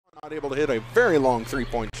Not able to hit a very long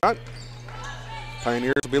three-point shot.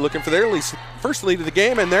 Pioneers will be looking for their first lead of the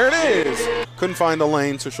game, and there it is. Couldn't find the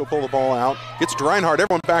lane, so she'll pull the ball out. Gets to Reinhardt.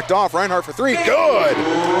 Everyone backed off. Reinhardt for three. Good!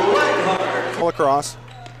 Ball across.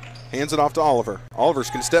 Hands it off to Oliver. Oliver's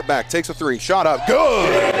going to step back. Takes a three. Shot up.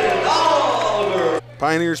 Good!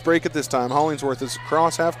 Pioneers break it this time. Hollingsworth is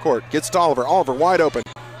across half court. Gets to Oliver. Oliver wide open.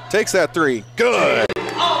 Takes that three. Good!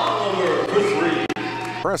 Oliver for three.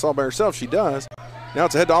 Press all by herself. She does. Now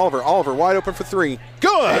it's ahead to Oliver. Oliver wide open for three.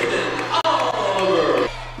 Good! Oliver.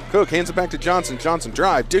 Cook hands it back to Johnson. Johnson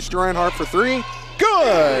drive. Dish to Reinhardt for three.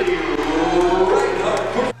 Good!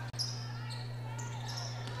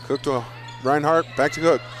 Cook to Reinhardt. Back to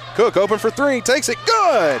Cook. Cook open for three. Takes it.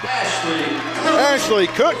 Good! Ashley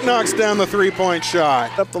Cook knocks down the three-point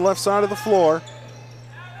shot. Up the left side of the floor.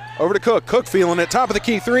 Over to Cook. Cook feeling it. Top of the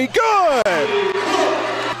key. Three. Good!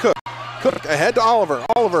 Cook. Cook ahead to Oliver.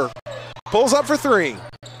 Oliver pulls up for three.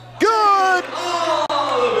 Good!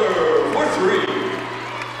 Oliver for three.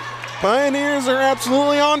 Pioneers are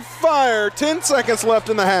absolutely on fire. 10 seconds left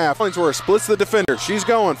in the half. Hollingsworth splits the defender. She's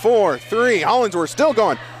going. 4, 3. Hollingsworth still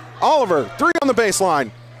going. Oliver, three on the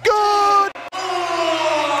baseline. Good!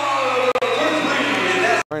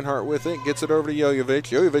 Reinhardt with it. Gets it over to Jojovic.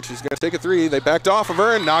 Jojovic is going to take a three. They backed off of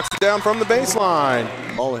her and knocks it down from the baseline.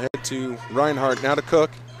 Ball ahead to Reinhardt. Now to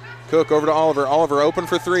Cook. Cook over to Oliver. Oliver open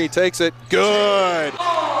for three. Takes it. Good!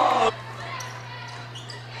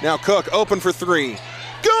 Now Cook open for three.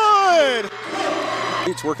 Good!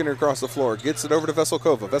 He's working it across the floor. Gets it over to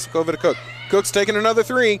Veselkova. Veselkova to Cook. Cook's taking another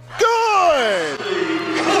three. Good!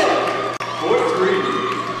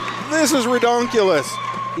 This is redonkulous.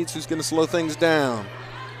 He's who's going to slow things down.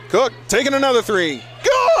 Cook taking another three.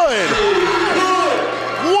 Good!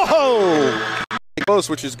 Whoa! Close,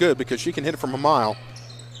 which is good because she can hit it from a mile.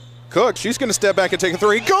 Cook, she's going to step back and take a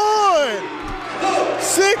three. Good!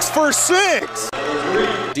 6 for 6.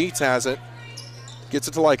 Dietz has it. Gets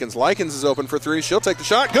it to Likens. Likens is open for three. She'll take the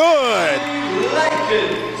shot. Good!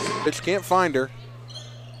 Likens! Bitch can't find her.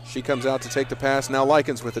 She comes out to take the pass. Now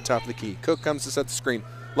Likens with the top of the key. Cook comes to set the screen.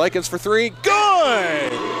 Likens for three.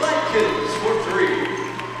 Good! Likens for three.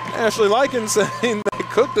 Ashley Likens saying that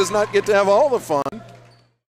Cook does not get to have all the fun.